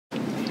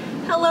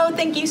Hello,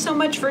 thank you so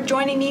much for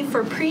joining me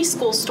for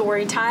Preschool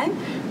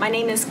Storytime. My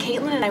name is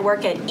Caitlyn and I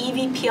work at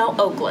EVPL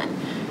Oakland.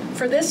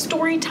 For this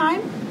story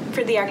time,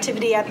 for the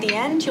activity at the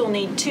end, you'll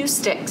need 2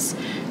 sticks.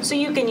 So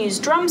you can use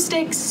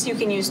drumsticks, you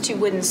can use 2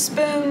 wooden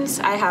spoons.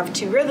 I have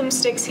 2 rhythm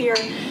sticks here.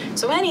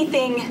 So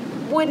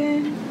anything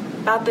wooden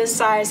about this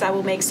size, I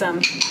will make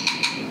some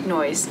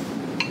noise.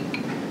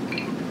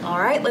 All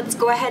right, let's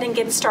go ahead and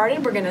get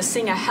started. We're gonna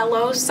sing a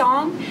hello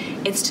song.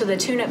 It's to the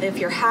tune of If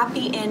You're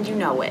Happy and You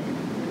Know It.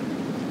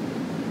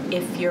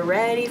 If you're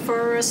ready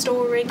for a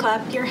story,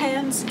 clap your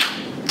hands.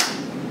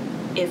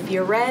 If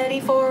you're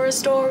ready for a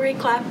story,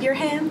 clap your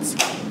hands.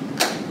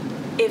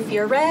 If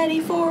you're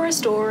ready for a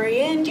story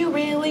and you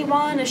really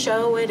want to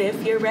show it,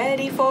 if you're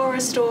ready for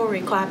a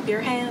story, clap your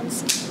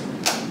hands.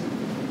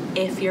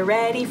 If you're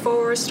ready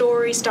for a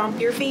story, stomp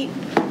your feet.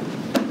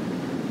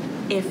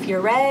 If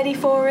you're ready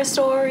for a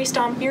story,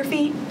 stomp your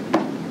feet.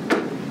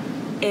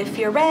 If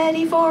you're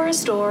ready for a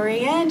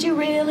story and you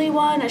really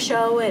want to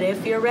show it,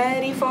 if you're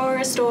ready for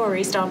a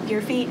story, stomp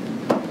your feet.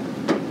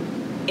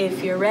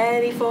 If you're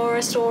ready for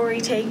a story,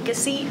 take a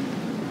seat.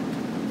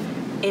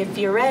 If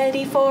you're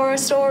ready for a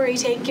story,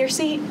 take your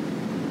seat.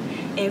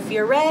 If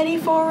you're ready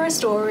for a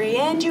story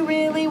and you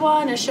really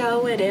want to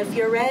show it, if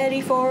you're ready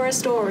for a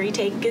story,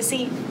 take a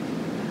seat.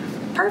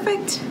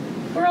 Perfect.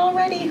 We're all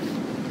ready.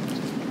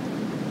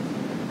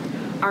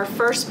 Our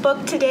first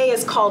book today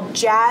is called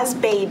Jazz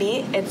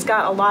Baby. It's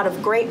got a lot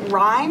of great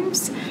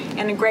rhymes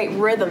and a great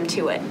rhythm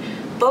to it.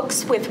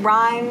 Books with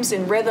rhymes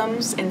and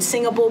rhythms and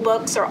singable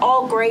books are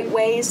all great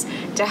ways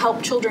to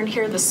help children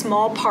hear the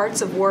small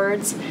parts of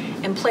words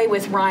and play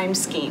with rhyme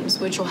schemes,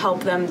 which will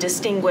help them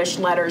distinguish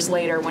letters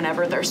later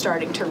whenever they're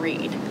starting to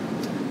read.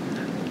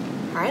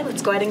 All right,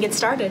 let's go ahead and get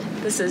started.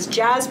 This is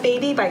Jazz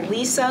Baby by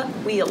Lisa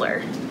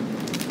Wheeler.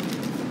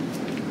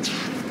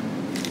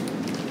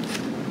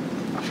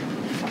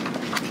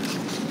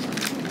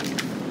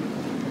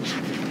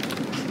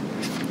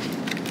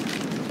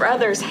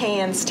 Brother's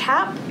hands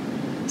tap,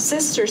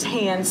 sister's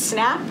hands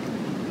snap,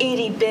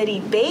 itty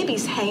bitty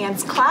baby's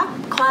hands clap,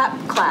 clap,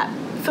 clap.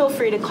 Feel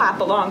free to clap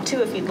along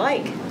too if you'd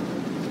like.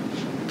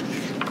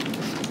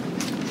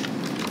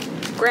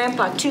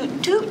 Grandpa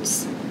toot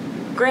toots,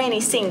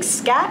 Granny sings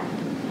scat,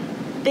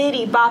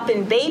 bitty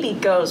boppin' baby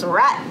goes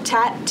rat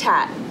tat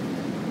tat.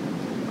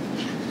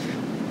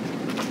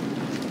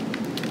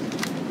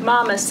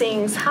 Mama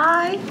sings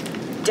high,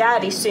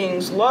 Daddy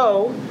sings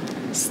low,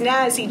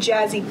 snazzy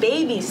jazzy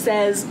baby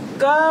says,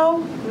 go,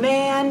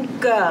 man,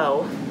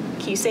 go.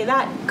 Can you say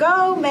that?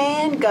 Go,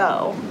 man,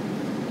 go.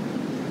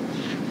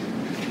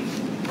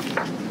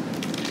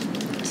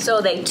 So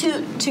they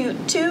toot,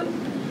 toot, toot,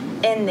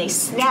 and they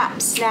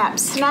snap, snap,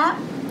 snap,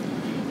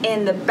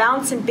 and the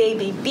bouncing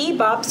baby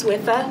bebops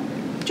with a,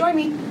 join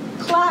me,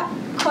 clap,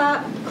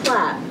 clap,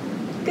 clap.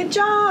 Good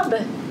job.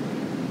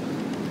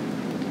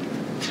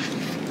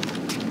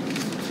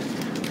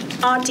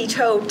 Auntie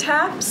Toe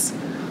taps,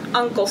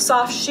 Uncle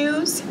Soft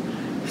Shoes,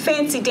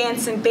 fancy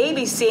dancing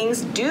baby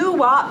sings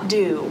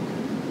doo-wop-doo.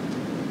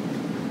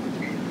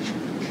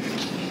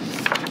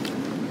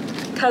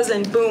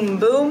 Cousin Boom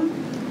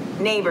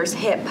Boom, neighbors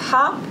hip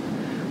hop,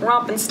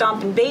 rompin'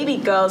 stompin' baby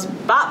goes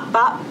bop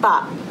bop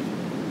bop.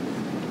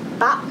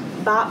 Bop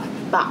bop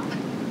bop.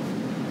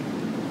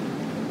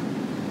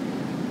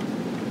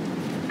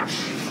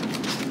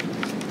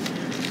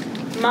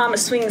 Mama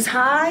swings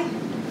high,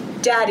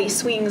 Daddy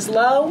swings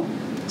low,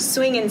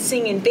 swingin'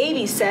 singin'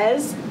 baby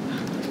says,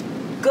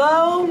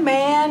 go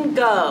man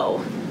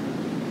go.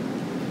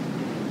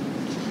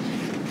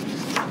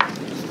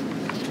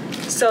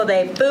 So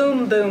they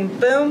boom boom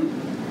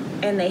boom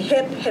and they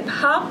hip hip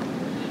hop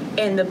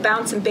and the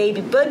bouncing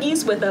baby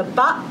boogies with a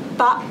bop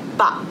bop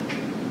bop.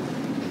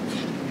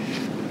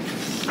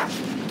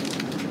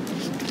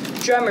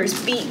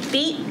 Drummers beat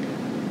beat,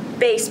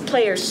 bass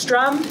players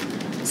strum,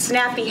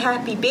 snappy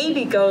happy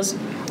baby goes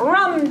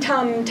rum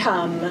tum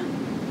tum.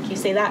 Can you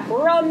say that?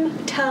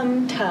 Rum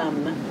tum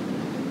tum.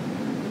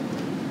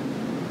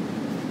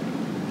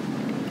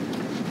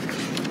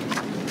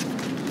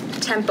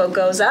 Tempo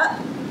goes up,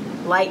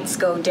 lights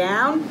go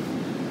down,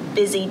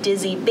 busy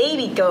dizzy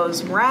baby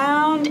goes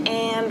round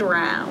and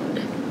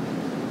round.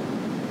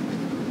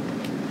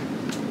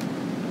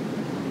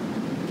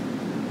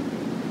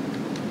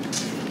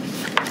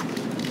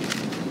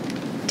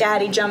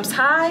 Daddy jumps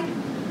high,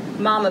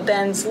 Mama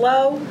bends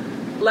low,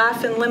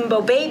 laughing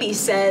limbo baby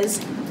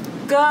says,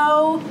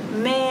 go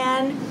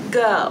man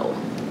go.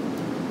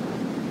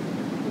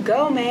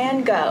 Go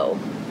man go.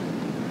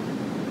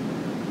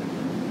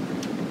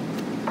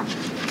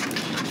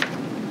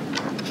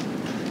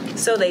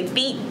 So they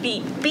beat,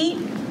 beat, beat,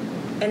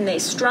 and they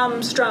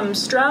strum, strum,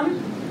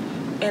 strum,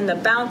 and the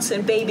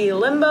bouncing baby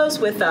limbos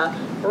with a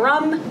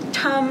rum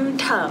tum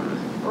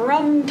tum,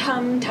 rum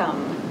tum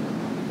tum.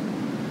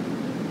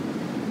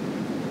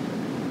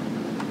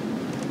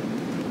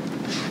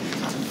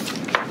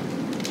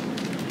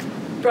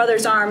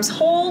 Brother's arms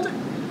hold,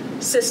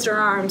 sister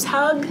arms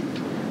hug,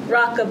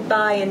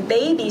 rock-a-bye and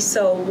baby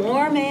so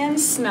warm and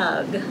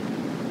snug.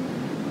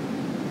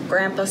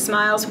 Grandpa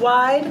smiles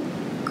wide,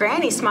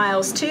 Granny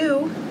smiles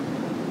too.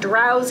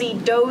 Drowsy,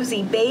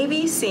 dozy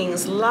baby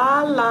sings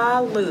la la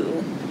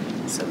loo.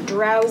 So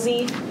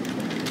drowsy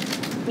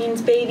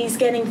means baby's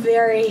getting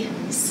very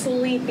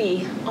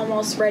sleepy,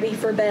 almost ready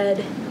for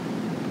bed.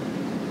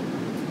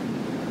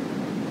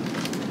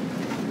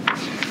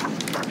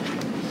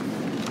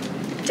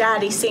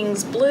 Daddy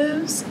sings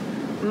blues,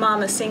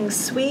 Mama sings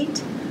sweet,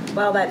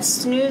 while that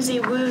snoozy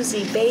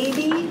woozy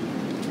baby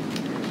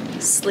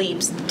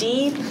sleeps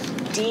deep,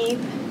 deep,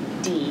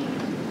 deep.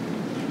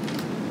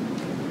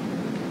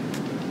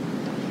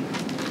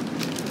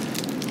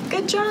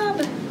 Good job.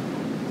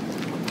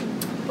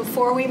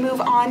 Before we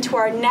move on to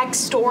our next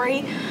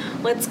story,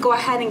 let's go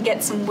ahead and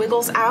get some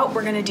wiggles out.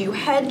 We're gonna do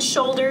head,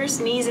 shoulders,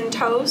 knees, and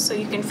toes, so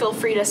you can feel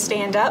free to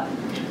stand up.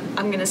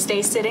 I'm gonna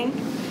stay sitting,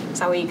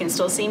 so that way you can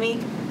still see me.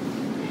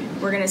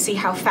 We're gonna see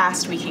how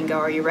fast we can go.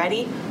 Are you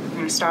ready? We're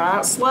gonna start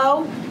out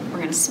slow. We're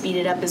gonna speed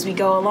it up as we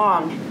go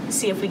along.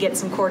 See if we get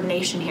some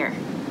coordination here.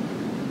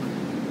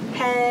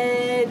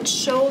 Head,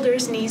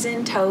 shoulders, knees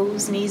and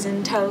toes, knees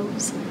and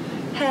toes.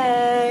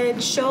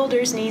 Head,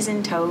 shoulders, knees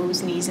and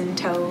toes, knees and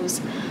toes.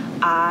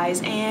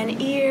 Eyes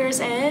and ears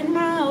and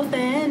mouth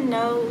and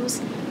nose.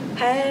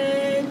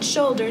 Head,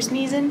 shoulders,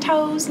 knees and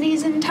toes,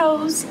 knees and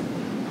toes.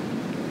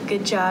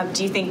 Good job.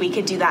 Do you think we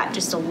could do that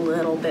just a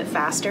little bit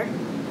faster?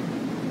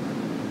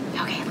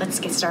 Okay, let's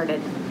get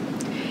started.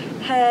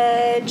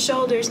 Head,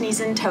 shoulders,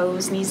 knees and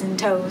toes, knees and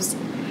toes.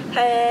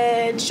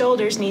 Head,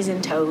 shoulders, knees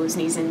and toes,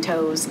 knees and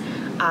toes.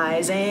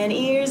 Eyes and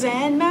ears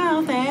and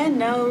mouth and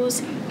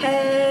nose.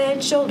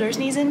 Head, shoulders,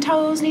 knees and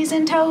toes, knees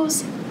and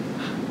toes.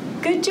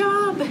 Good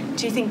job.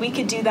 Do you think we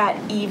could do that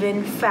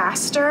even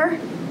faster?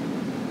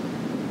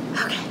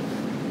 Okay.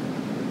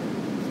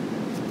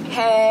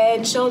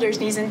 Head, shoulders,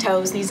 knees and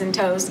toes, knees and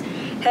toes.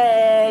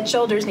 Head,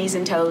 shoulders, knees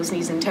and toes,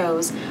 knees and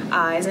toes.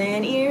 Eyes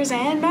and ears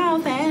and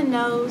mouth and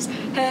nose.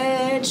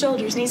 Head,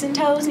 shoulders, knees and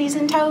toes, knees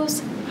and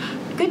toes.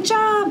 Good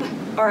job.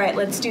 All right,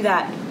 let's do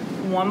that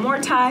one more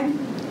time,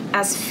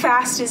 as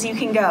fast as you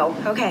can go.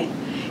 Okay,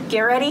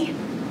 get ready.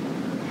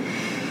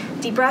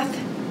 Deep breath.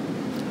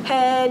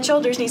 Head,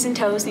 shoulders, knees and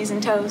toes, knees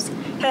and toes.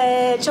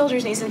 Head,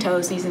 shoulders, knees and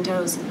toes, knees and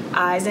toes.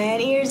 Eyes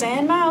and ears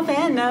and mouth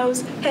and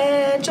nose.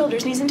 Head,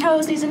 shoulders, knees and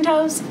toes, knees and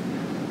toes.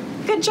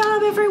 Good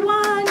job,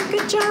 everyone.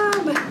 Good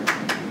job.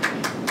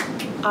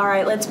 All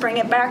right, let's bring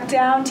it back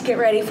down to get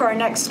ready for our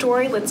next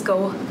story. Let's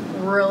go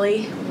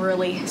really,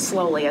 really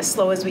slowly, as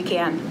slow as we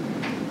can.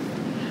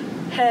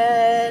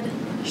 Head,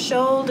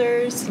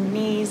 shoulders,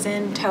 knees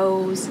and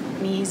toes,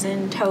 knees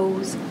and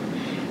toes.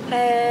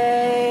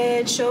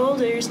 Head,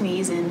 shoulders,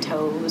 knees and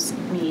toes,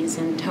 knees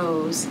and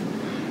toes.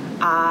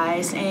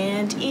 Eyes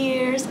and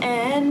ears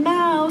and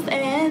mouth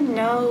and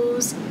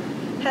nose.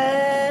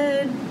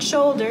 Head,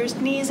 shoulders,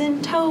 knees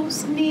and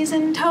toes, knees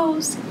and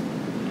toes.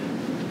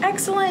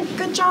 Excellent.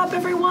 Good job,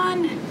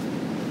 everyone.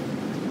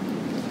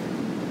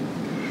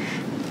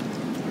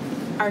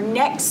 Our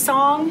next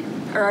song,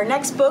 or our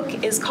next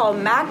book, is called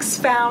Max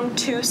Found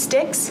 2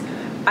 Sticks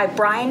by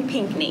Brian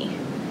Pinkney.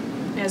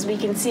 As we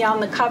can see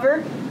on the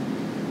cover,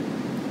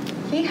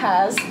 he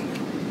has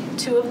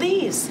 2 of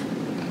these.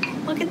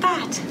 Look at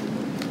that.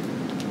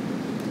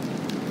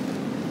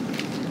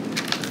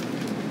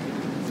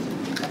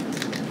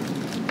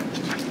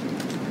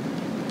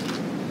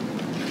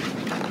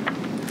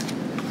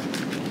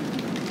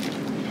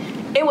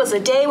 It was a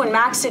day when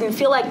Max didn't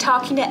feel like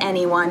talking to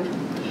anyone.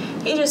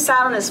 He just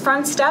sat on his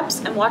front steps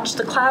and watched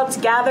the clouds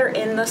gather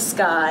in the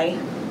sky.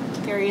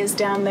 There he is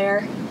down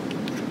there.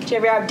 Do you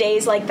ever have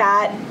days like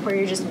that where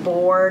you're just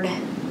bored,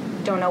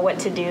 don't know what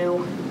to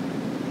do?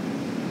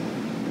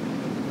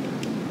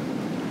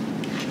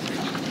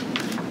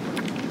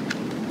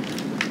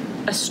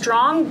 A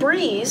strong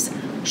breeze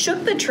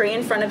shook the tree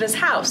in front of his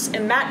house,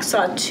 and Max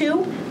saw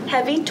 2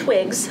 heavy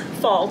twigs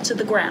fall to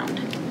the ground.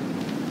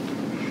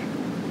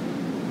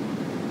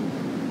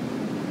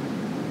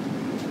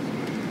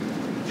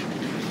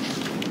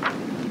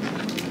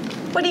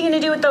 What are you going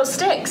to do with those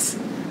sticks?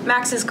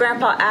 Max's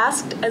grandpa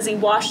asked as he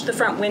washed the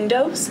front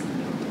windows.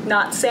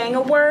 Not saying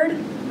a word,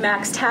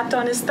 Max tapped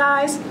on his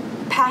thighs.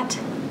 Pat,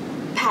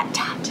 pat,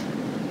 tat.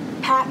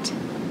 Pat,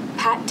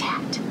 pat,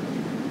 tat.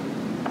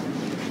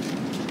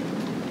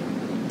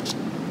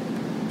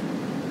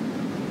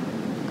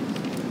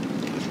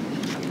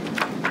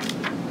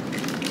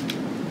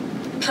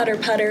 Putter,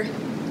 putter,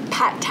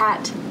 pat,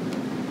 tat.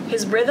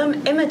 His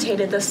rhythm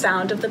imitated the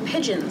sound of the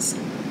pigeons,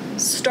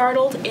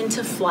 startled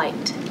into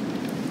flight.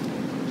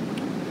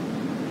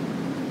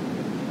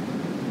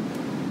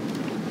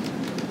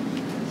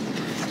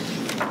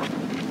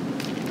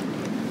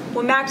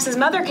 When Max's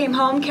mother came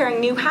home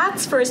carrying new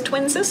hats for his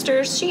twin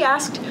sisters, she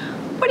asked,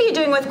 "What are you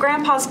doing with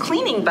Grandpa's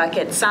cleaning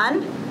bucket,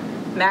 son?"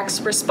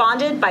 Max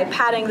responded by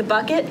patting the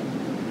bucket.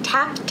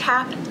 Tap,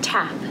 tap,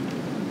 tap.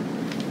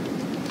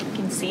 You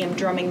can see him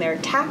drumming there.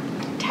 Tap,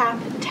 tap,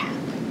 tap.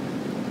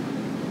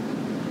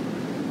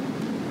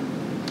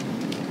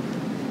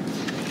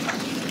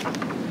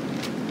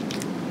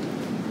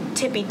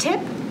 Tippy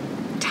tip,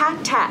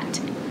 tat, tat.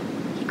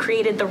 He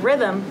created the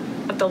rhythm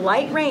of the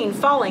light rain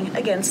falling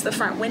against the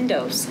front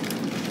windows.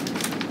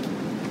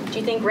 Do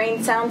you think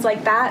rain sounds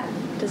like that?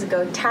 Does it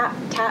go tap,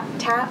 tap,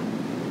 tap?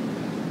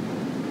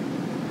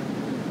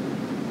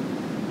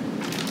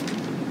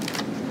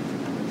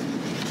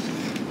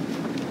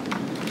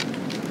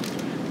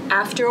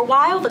 After a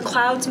while, the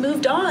clouds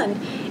moved on,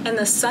 and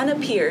the sun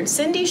appeared.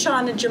 Cindy,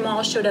 Sean, and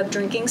Jamal showed up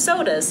drinking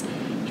sodas.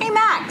 Hey,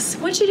 Max,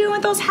 what you doing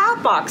with those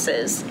hat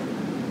boxes?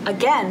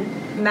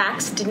 Again,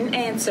 Max didn't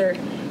answer.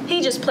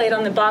 He just played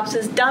on the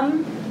boxes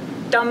dum,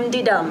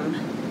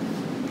 dum-de-dum.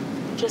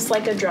 Just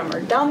like a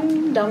drummer,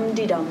 dum,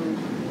 dum-de-dum.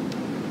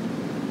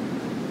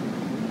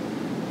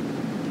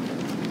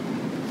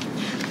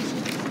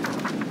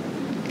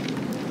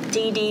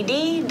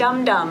 Dee-dee-dee,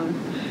 dum-dum.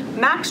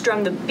 Max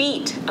drummed the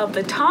beat of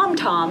the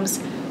tom-toms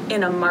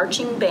in a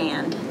marching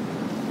band.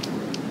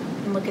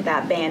 And look at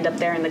that band up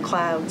there in the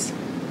clouds.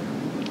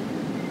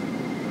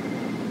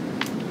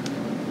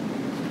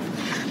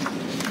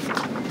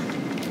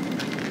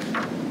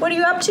 What are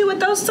you up to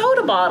with those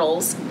soda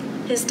bottles?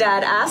 His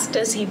dad asked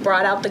as he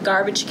brought out the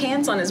garbage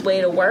cans on his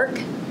way to work.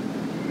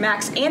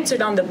 Max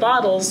answered on the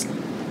bottles,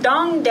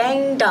 dong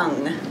dang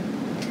dung.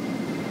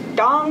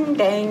 Dong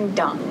dang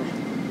dung.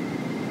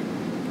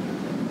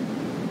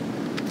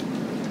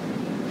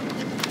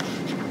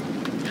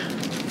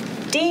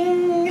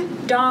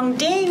 Ding, dong,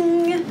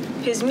 ding.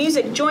 His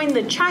music joined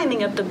the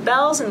chiming of the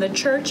bells in the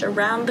church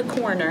around the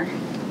corner.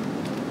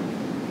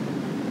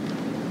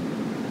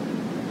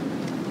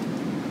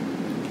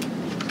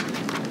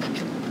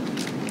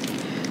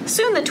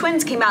 Soon the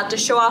twins came out to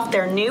show off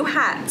their new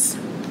hats.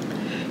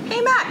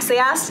 Hey, Max, they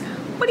asked,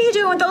 what are you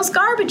doing with those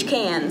garbage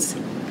cans?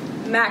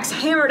 Max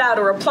hammered out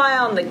a reply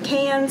on the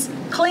cans,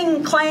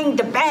 cling, clang,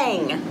 da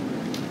bang.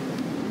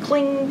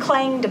 Cling,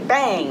 clang, da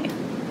bang.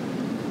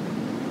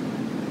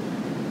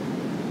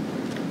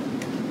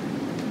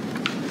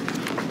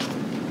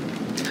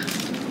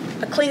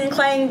 Cling,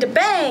 clang, da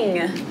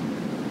bang!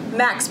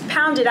 Max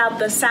pounded out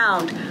the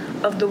sound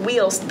of the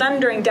wheels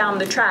thundering down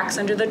the tracks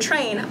under the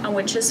train on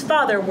which his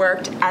father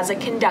worked as a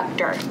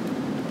conductor.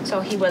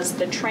 So he was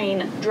the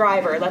train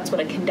driver. That's what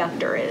a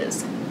conductor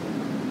is.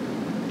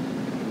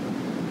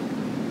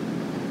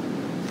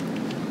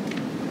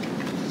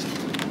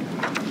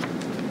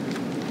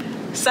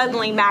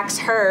 Suddenly, Max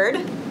heard,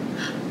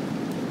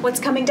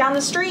 what's coming down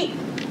the street?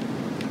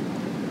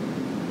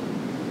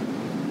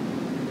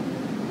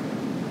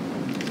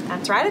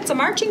 That's right, it's a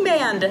marching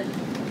band.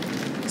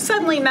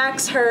 Suddenly,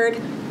 Max heard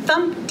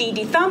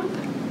thump-dee-dee-thump,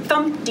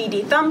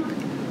 thump-dee-dee-thump,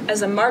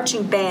 as a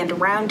marching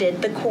band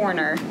rounded the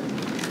corner.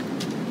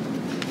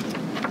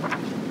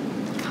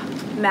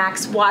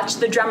 Max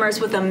watched the drummers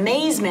with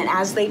amazement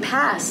as they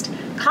passed,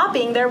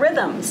 copying their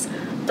rhythms.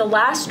 The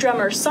last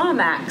drummer saw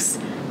Max.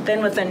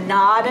 Then with a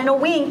nod and a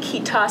wink,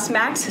 he tossed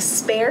Max his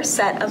spare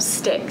set of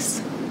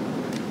sticks.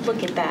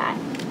 Look at that.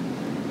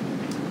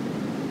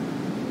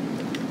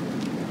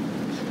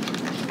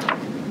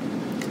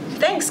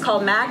 Thanks,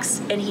 called Max,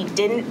 and he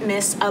didn't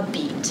miss a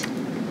beat.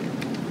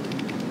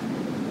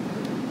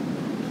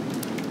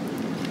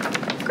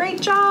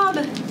 Great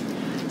job!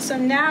 So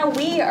now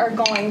we are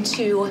going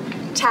to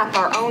tap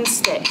our own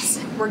sticks.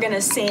 We're gonna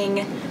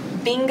sing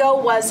Bingo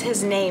Was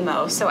His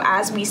Name-O. So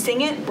as we sing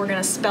it, we're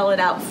gonna spell it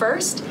out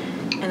first,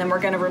 and then we're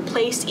gonna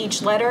replace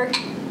each letter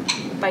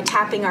by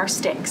tapping our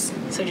sticks.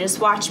 So just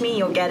watch me,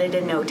 you'll get it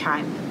in no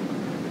time.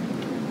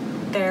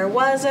 There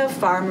was a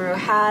farmer who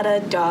had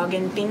a dog,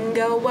 and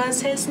Bingo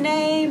was his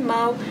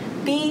name-o.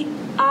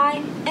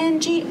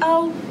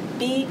 B-I-N-G-O,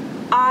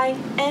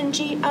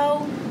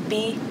 B-I-N-G-O,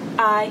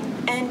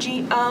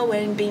 B-I-N-G-O,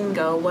 and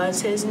Bingo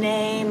was his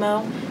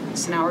name-o.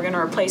 So now we're going to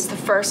replace the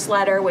first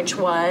letter, which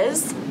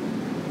was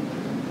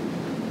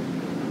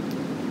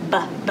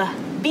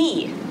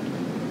B.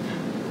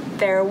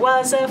 There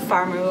was a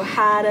farmer who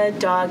had a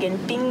dog,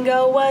 and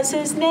Bingo was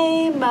his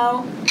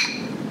name-o.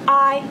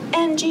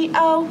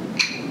 I-N-G-O,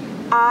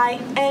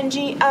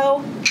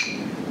 I-N-G-O,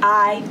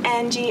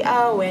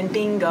 I-N-G-O, and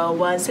Bingo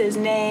was his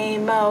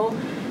name-o.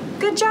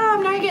 Good job,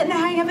 now you're getting the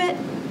hang of it.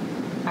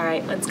 All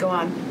right, let's go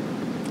on.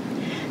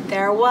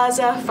 There was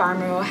a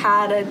farmer who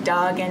had a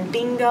dog, and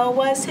Bingo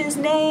was his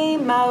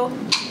name-o.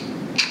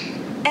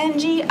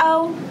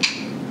 N-G-O,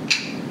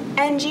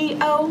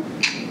 N-G-O,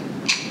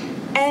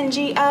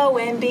 N-G-O,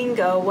 and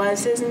Bingo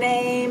was his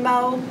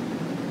name-o.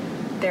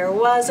 There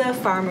was a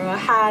farmer who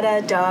had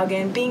a dog,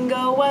 and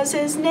Bingo was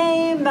his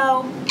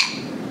name-o.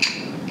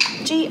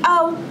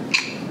 G-O,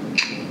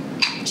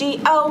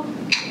 G-O,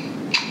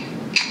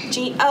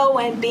 G-O,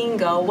 and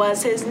Bingo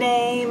was his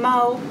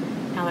name-o.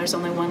 Now there's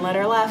only one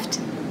letter left.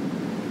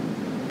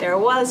 There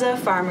was a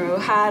farmer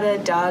who had a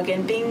dog,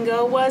 and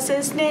Bingo was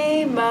his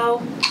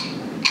name-o.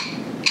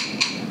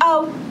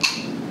 O,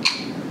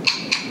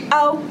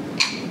 O,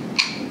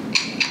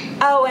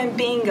 O, and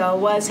Bingo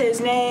was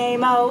his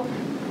name-o.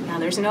 Now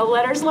there's no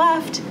letters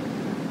left.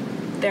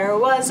 There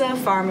was a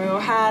farmer who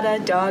had a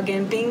dog,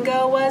 and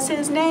Bingo was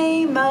his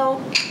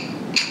name-o.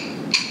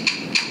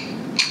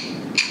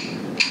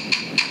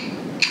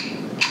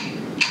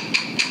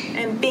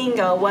 And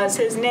Bingo was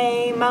his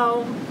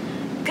name-o.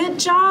 Good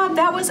job,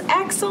 that was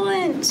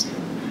excellent.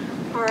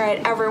 All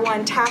right,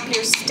 everyone, tap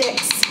your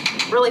sticks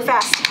really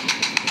fast.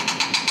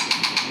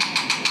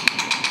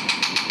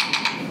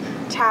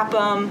 Tap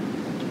them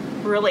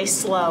really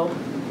slow.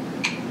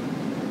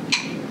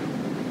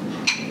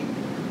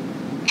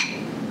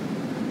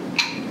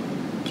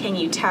 Can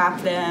you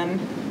tap them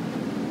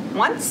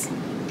once?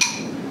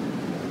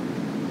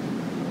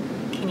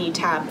 Can you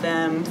tap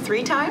them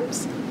 3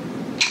 times?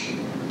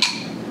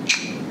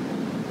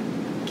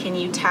 Can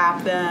you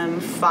tap them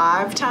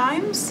 5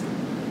 times?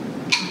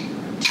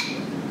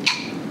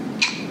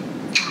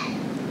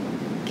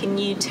 Can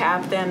you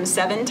tap them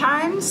 7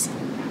 times?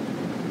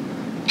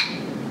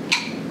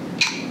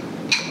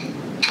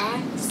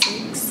 5,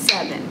 6,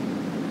 7.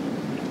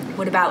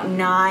 What about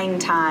 9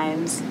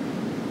 times?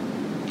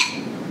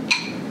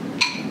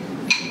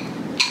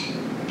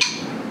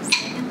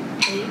 7,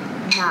 8,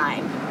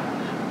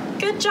 9.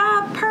 Good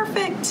job,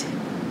 perfect.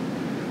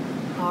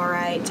 All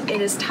right,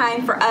 it is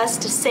time for us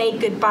to say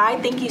goodbye.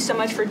 Thank you so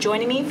much for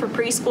joining me for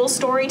Preschool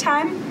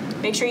Storytime.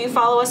 Make sure you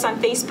follow us on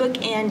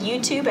Facebook and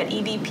YouTube at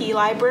EVP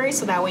Library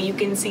so that way you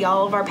can see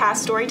all of our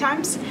past story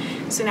times.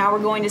 So now we're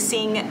going to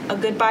sing a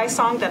goodbye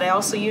song that I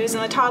also use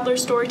in the toddler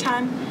story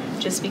time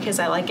just because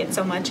I like it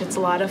so much. It's a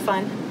lot of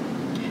fun.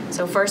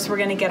 So first we're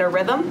going to get a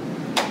rhythm.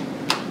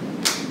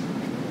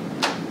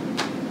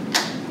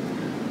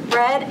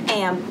 Bread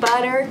and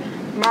butter,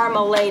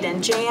 marmalade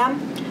and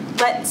jam.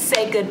 Let's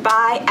say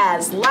goodbye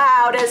as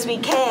loud as we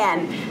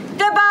can.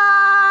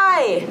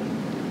 Goodbye!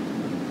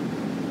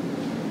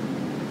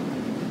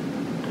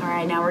 All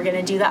right, now we're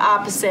gonna do the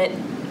opposite.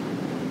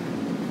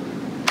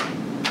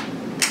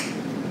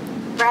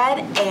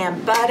 Bread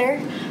and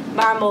butter,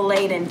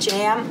 marmalade and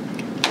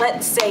jam.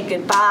 Let's say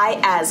goodbye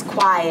as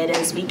quiet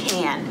as we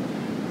can.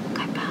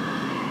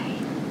 Goodbye.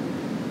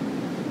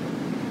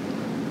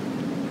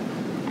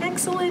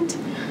 Excellent.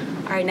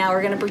 All right, now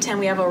we're gonna pretend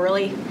we have a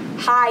really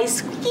high,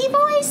 squeaky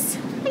voice.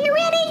 Are you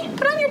ready?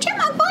 Put on your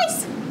chipmunk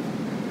voice.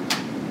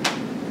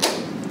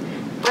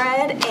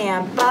 Bread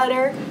and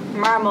butter,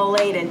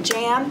 marmalade and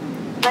jam.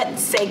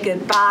 Let's say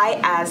goodbye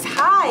as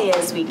high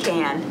as we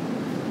can.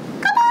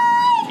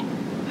 Goodbye!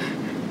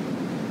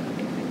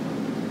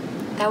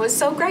 That was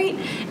so great.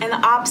 And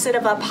the opposite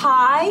of up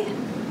high,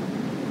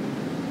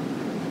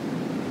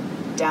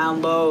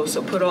 down low.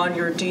 So put on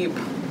your deep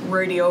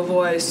radio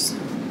voice.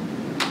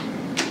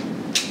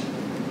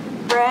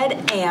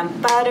 Bread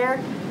and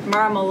butter,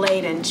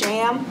 marmalade and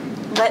jam.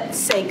 Let's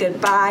say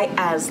goodbye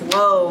as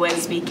low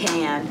as we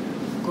can.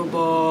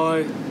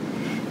 Goodbye.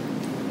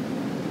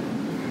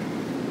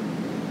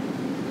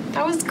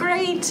 That was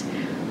great.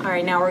 All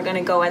right, now we're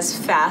gonna go as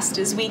fast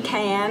as we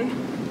can.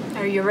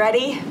 Are you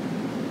ready?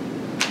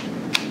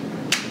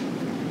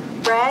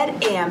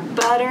 Bread and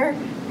butter,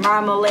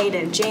 marmalade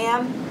and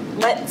jam.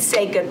 Let's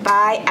say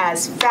goodbye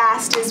as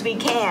fast as we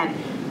can.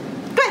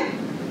 Good.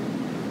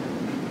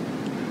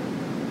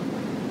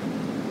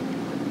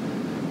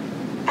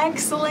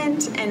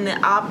 Excellent. And the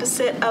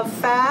opposite of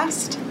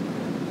fast?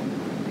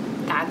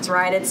 That's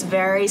right, it's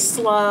very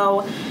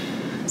slow.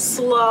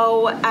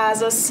 Slow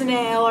as a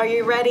snail. Are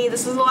you ready?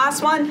 This is the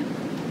last one.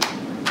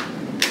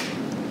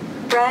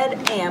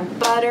 Bread and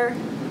butter,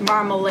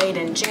 marmalade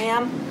and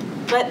jam.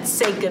 Let's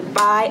say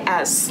goodbye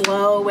as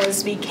slow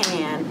as we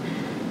can.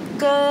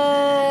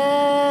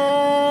 Good.